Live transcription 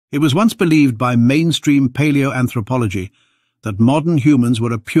It was once believed by mainstream paleoanthropology that modern humans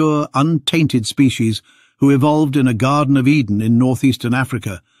were a pure, untainted species who evolved in a Garden of Eden in northeastern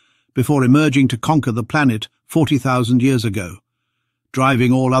Africa before emerging to conquer the planet 40,000 years ago,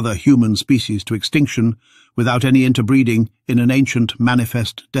 driving all other human species to extinction without any interbreeding in an ancient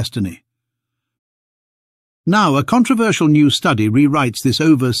manifest destiny. Now, a controversial new study rewrites this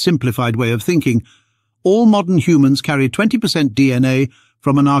oversimplified way of thinking. All modern humans carry 20% DNA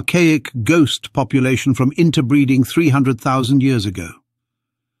from an archaic ghost population from interbreeding 300,000 years ago.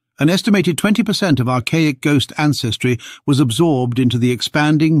 An estimated 20% of archaic ghost ancestry was absorbed into the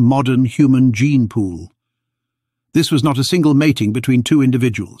expanding modern human gene pool. This was not a single mating between two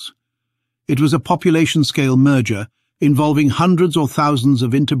individuals. It was a population-scale merger involving hundreds or thousands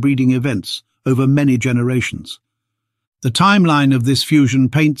of interbreeding events over many generations. The timeline of this fusion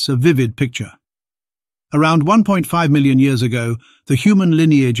paints a vivid picture. Around 1.5 million years ago, the human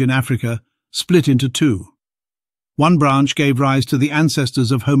lineage in Africa split into two. One branch gave rise to the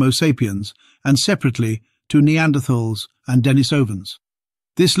ancestors of Homo sapiens, and separately to Neanderthals and Denisovans.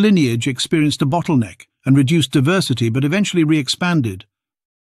 This lineage experienced a bottleneck and reduced diversity, but eventually re-expanded.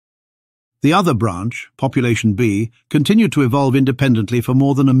 The other branch, population B, continued to evolve independently for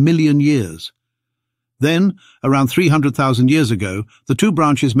more than 1 million years. Then, around 300,000 years ago, the two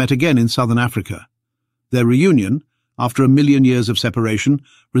branches met again in southern Africa. Their reunion, after 1 million years of separation,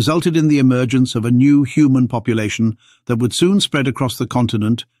 resulted in the emergence of a new human population that would soon spread across the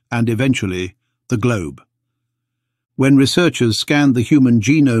continent and, eventually, the globe. When researchers scanned the human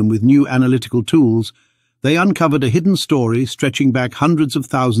genome with new analytical tools, they uncovered a hidden story stretching back hundreds of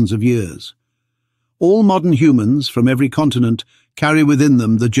thousands of years. All modern humans from every continent carry within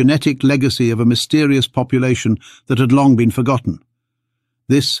them the genetic legacy of a mysterious population that had long been forgotten.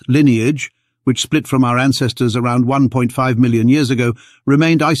 This lineage, which split from our ancestors around 1.5 million years ago,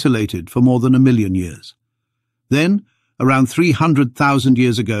 remained isolated for more than 1 million years. Then, around 300,000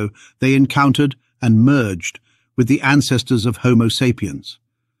 years ago, they encountered and merged with the ancestors of Homo sapiens.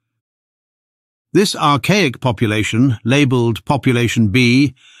 This archaic population, labelled Population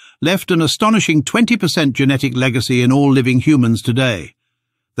B, left an astonishing 20% genetic legacy in all living humans today.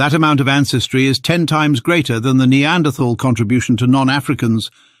 That amount of ancestry is 10 times greater than the Neanderthal contribution to non-Africans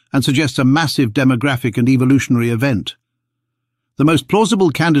and suggests a massive demographic and evolutionary event. The most plausible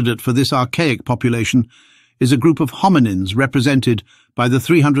candidate for this archaic population is a group of hominins represented by the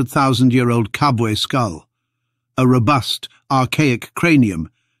 300,000-year-old Kabwe skull, a robust, archaic cranium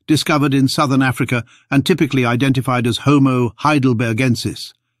discovered in southern Africa and typically identified as Homo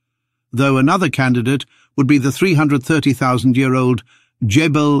heidelbergensis, though another candidate would be the 330,000-year-old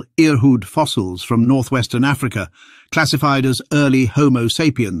Jebel Irhoud fossils from northwestern Africa, classified as early Homo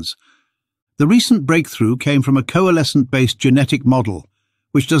sapiens. The recent breakthrough came from a coalescent-based genetic model,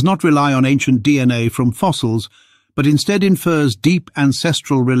 which does not rely on ancient DNA from fossils, but instead infers deep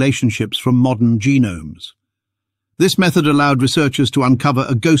ancestral relationships from modern genomes. This method allowed researchers to uncover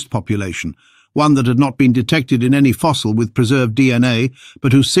a ghost population, one that had not been detected in any fossil with preserved DNA,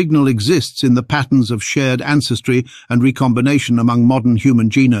 but whose signal exists in the patterns of shared ancestry and recombination among modern human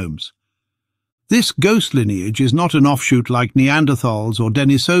genomes. This ghost lineage is not an offshoot like Neanderthals or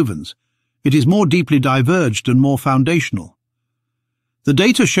Denisovans. It is more deeply diverged and more foundational. The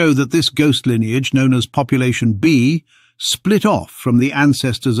data show that this ghost lineage, known as Population B, split off from the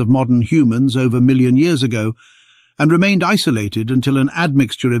ancestors of modern humans over 1 million years ago and remained isolated until an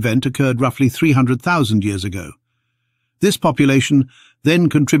admixture event occurred roughly 300,000 years ago. This population then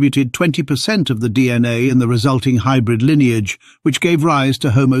contributed 20% of the DNA in the resulting hybrid lineage, which gave rise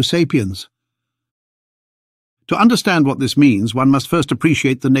to Homo sapiens. To understand what this means, one must first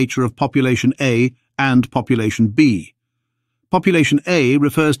appreciate the nature of Population A and Population B. Population A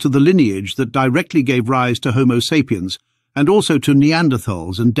refers to the lineage that directly gave rise to Homo sapiens and also to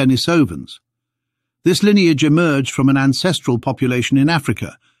Neanderthals and Denisovans. This lineage emerged from an ancestral population in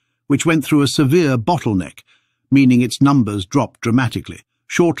Africa, which went through a severe bottleneck, meaning its numbers dropped dramatically,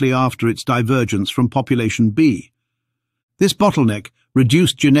 shortly after its divergence from Population B. This bottleneck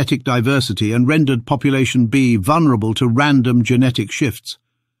reduced genetic diversity and rendered Population B vulnerable to random genetic shifts.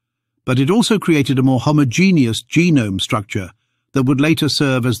 But it also created a more homogeneous genome structure that would later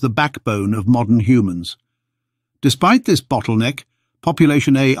serve as the backbone of modern humans. Despite this bottleneck,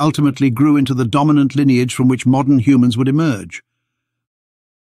 Population A ultimately grew into the dominant lineage from which modern humans would emerge.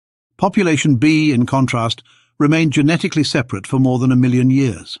 Population B, in contrast, remained genetically separate for more than 1 million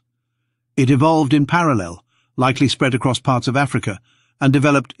years. It evolved in parallel, likely spread across parts of Africa, and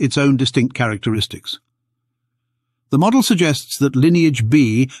developed its own distinct characteristics. The model suggests that lineage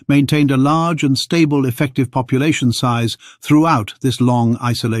B maintained a large and stable effective population size throughout this long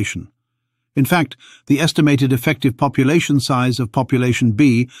isolation. In fact, the estimated effective population size of population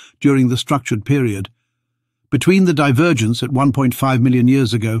B during the structured period, between the divergence at 1.5 million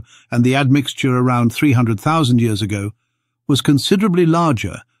years ago and the admixture around 300,000 years ago, was considerably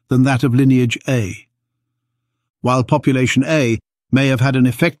larger than that of lineage A. While population A may have had an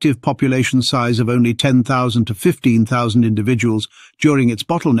effective population size of only 10,000 to 15,000 individuals during its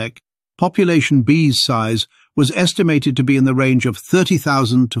bottleneck, population B's size was estimated to be in the range of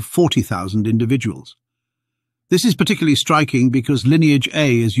 30,000 to 40,000 individuals. This is particularly striking because lineage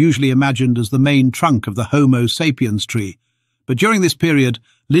A is usually imagined as the main trunk of the Homo sapiens tree, but during this period,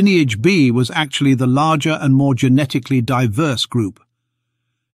 lineage B was actually the larger and more genetically diverse group.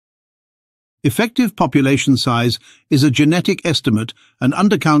 Effective population size is a genetic estimate and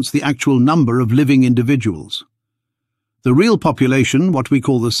undercounts the actual number of living individuals. The real population, what we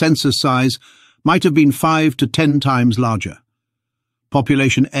call the census size, might have been 5 to 10 times larger.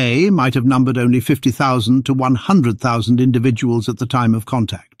 Population A might have numbered only 50,000 to 100,000 individuals at the time of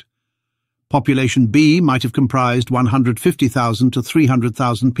contact. Population B might have comprised 150,000 to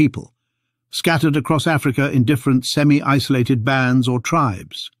 300,000 people, scattered across Africa in different semi-isolated bands or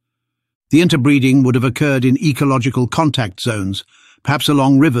tribes. The interbreeding would have occurred in ecological contact zones, perhaps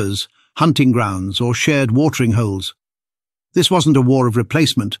along rivers, hunting grounds, or shared watering holes. This wasn't a war of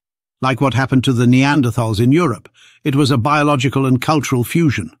replacement, like what happened to the Neanderthals in Europe. It was a biological and cultural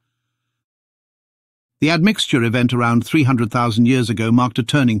fusion. The admixture event around 300,000 years ago marked a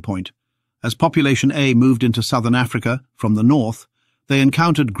turning point. As population A moved into southern Africa from the north, they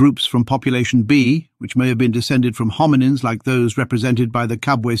encountered groups from population B, which may have been descended from hominins like those represented by the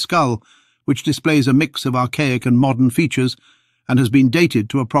Kabwe skull, which displays a mix of archaic and modern features and has been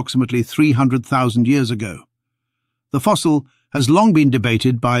dated to approximately 300,000 years ago. The fossil has long been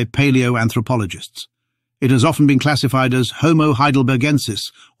debated by paleoanthropologists. It has often been classified as Homo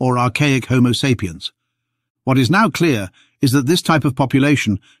heidelbergensis, or archaic Homo sapiens. What is now clear is that this type of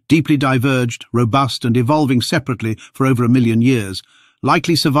population, deeply diverged, robust and evolving separately for over 1 million years,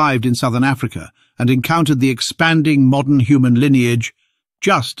 likely survived in southern Africa and encountered the expanding modern human lineage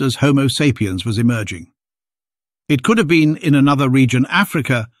just as Homo sapiens was emerging. It could have been in another region,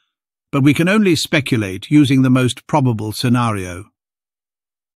 Africa, but we can only speculate using the most probable scenario.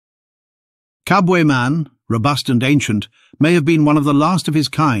 Kabwe man, robust and ancient, may have been one of the last of his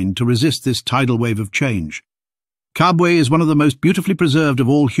kind to resist this tidal wave of change. Kabwe is one of the most beautifully preserved of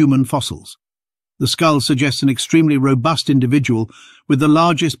all human fossils. The skull suggests an extremely robust individual with the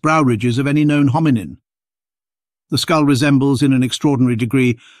largest brow ridges of any known hominin. The skull resembles, in an extraordinary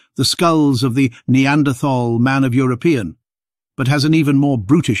degree, the skulls of the Neanderthal man of European, but has an even more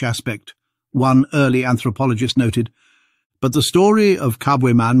brutish aspect, one early anthropologist noted. But the story of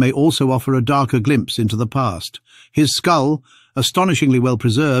Kabwe man may also offer a darker glimpse into the past. His skull, astonishingly well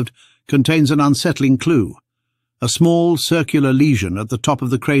preserved, contains an unsettling clue: a small circular lesion at the top of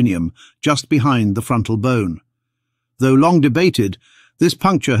the cranium, just behind the frontal bone. Though long debated, this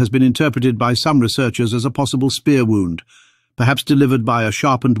puncture has been interpreted by some researchers as a possible spear wound, perhaps delivered by a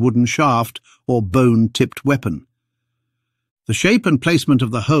sharpened wooden shaft or bone-tipped weapon. The shape and placement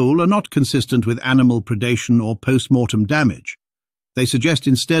of the hole are not consistent with animal predation or post-mortem damage. They suggest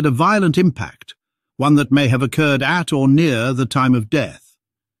instead a violent impact, one that may have occurred at or near the time of death.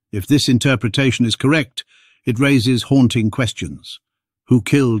 If this interpretation is correct, it raises haunting questions. Who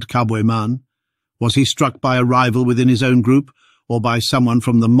killed Kabwe man? Was he struck by a rival within his own group, or by someone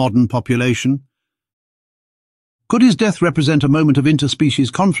from the modern population? Could his death represent a moment of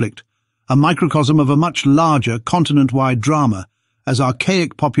interspecies conflict, a microcosm of a much larger continent-wide drama, as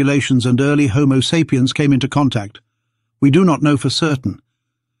archaic populations and early Homo sapiens came into contact? We do not know for certain.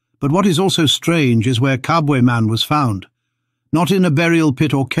 But what is also strange is where Kabwe man was found. Not in a burial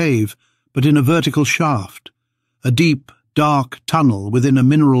pit or cave, but in a vertical shaft, a deep, dark tunnel within a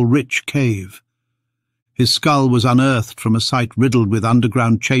mineral-rich cave. His skull was unearthed from a site riddled with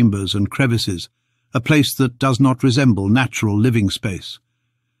underground chambers and crevices, a place that does not resemble natural living space.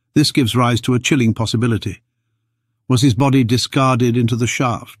 This gives rise to a chilling possibility. Was his body discarded into the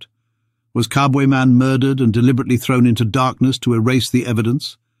shaft? Was Kabwe man murdered and deliberately thrown into darkness to erase the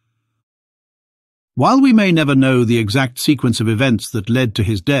evidence? While we may never know the exact sequence of events that led to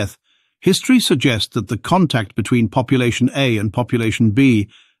his death, history suggests that the contact between population A and population B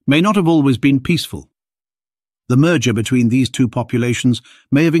may not have always been peaceful. The merger between these two populations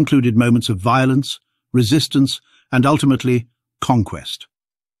may have included moments of violence, resistance, and ultimately conquest.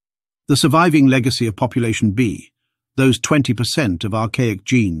 The surviving legacy of population B, Those 20% of archaic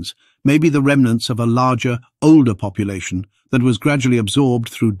genes may be the remnants of a larger, older population that was gradually absorbed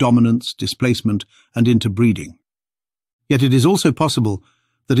through dominance, displacement, and interbreeding. Yet it is also possible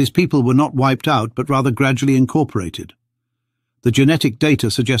that his people were not wiped out but rather gradually incorporated. The genetic data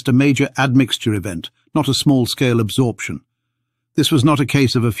suggest a major admixture event, not a small-scale absorption. This was not a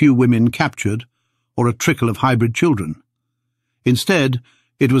case of a few women captured or a trickle of hybrid children. Instead,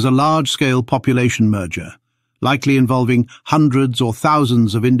 it was a large-scale population merger, likely involving hundreds or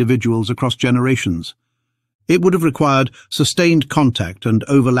thousands of individuals across generations. It would have required sustained contact and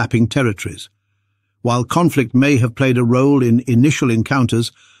overlapping territories. While conflict may have played a role in initial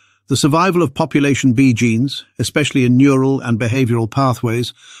encounters, the survival of population B genes, especially in neural and behavioral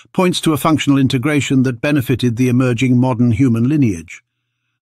pathways, points to a functional integration that benefited the emerging modern human lineage.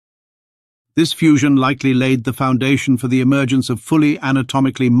 This fusion likely laid the foundation for the emergence of fully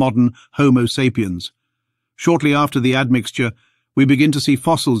anatomically modern Homo sapiens. Shortly after the admixture, we begin to see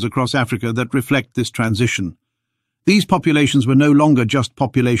fossils across Africa that reflect this transition. These populations were no longer just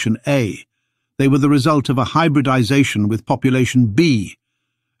population A. They were the result of a hybridization with population B,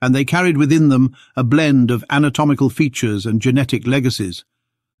 and they carried within them a blend of anatomical features and genetic legacies.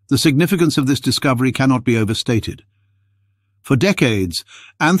 The significance of this discovery cannot be overstated. For decades,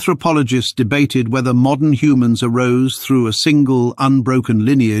 anthropologists debated whether modern humans arose through a single, unbroken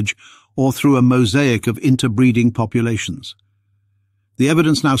lineage or through a mosaic of interbreeding populations. The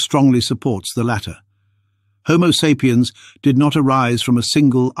evidence now strongly supports the latter. Homo sapiens did not arise from a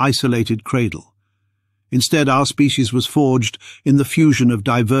single, isolated cradle. Instead, our species was forged in the fusion of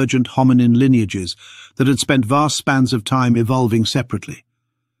divergent hominin lineages that had spent vast spans of time evolving separately.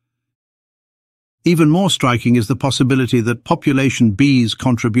 Even more striking is the possibility that population B's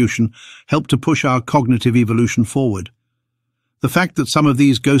contribution helped to push our cognitive evolution forward. The fact that some of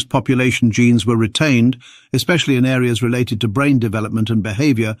these ghost population genes were retained, especially in areas related to brain development and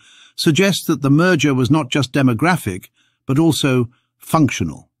behavior, suggests that the merger was not just demographic, but also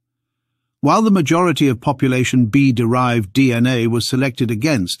functional. While the majority of population B-derived DNA was selected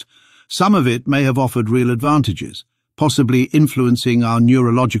against, some of it may have offered real advantages, possibly influencing our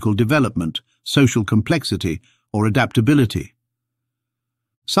neurological development, social complexity, or adaptability.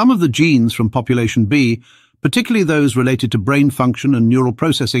 Some of the genes from population B, particularly those related to brain function and neural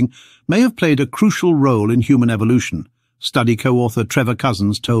processing, may have played a crucial role in human evolution, study co-author Trevor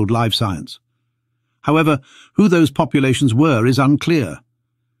Cousins told Live Science. However, who those populations were is unclear.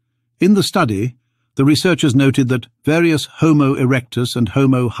 In the study, the researchers noted that various Homo erectus and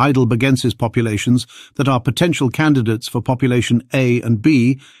Homo heidelbergensis populations that are potential candidates for population A and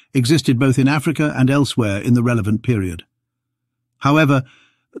B existed both in Africa and elsewhere in the relevant period. However,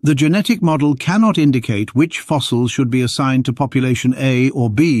 the genetic model cannot indicate which fossils should be assigned to population A or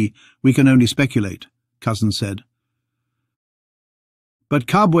B. We can only speculate, Cousins said. But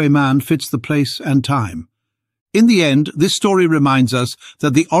Kabwe man fits the place and time. In the end, this story reminds us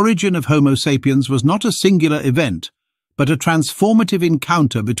that the origin of Homo sapiens was not a singular event, but a transformative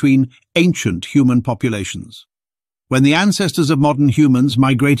encounter between ancient human populations. When the ancestors of modern humans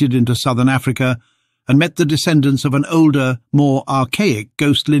migrated into southern Africa and met the descendants of an older, more archaic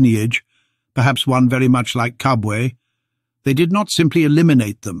ghost lineage, perhaps one very much like Kabwe, they did not simply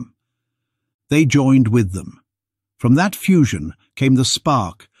eliminate them. They joined with them. From that fusion came the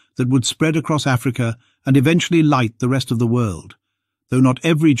spark that would spread across Africa and eventually light the rest of the world, though not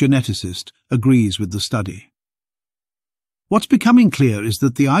every geneticist agrees with the study. What's becoming clear is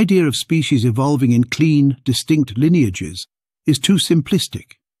that the idea of species evolving in clean, distinct lineages is too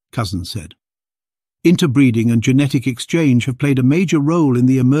simplistic, Cousins said. Interbreeding and genetic exchange have played a major role in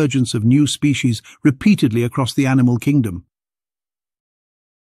the emergence of new species repeatedly across the animal kingdom.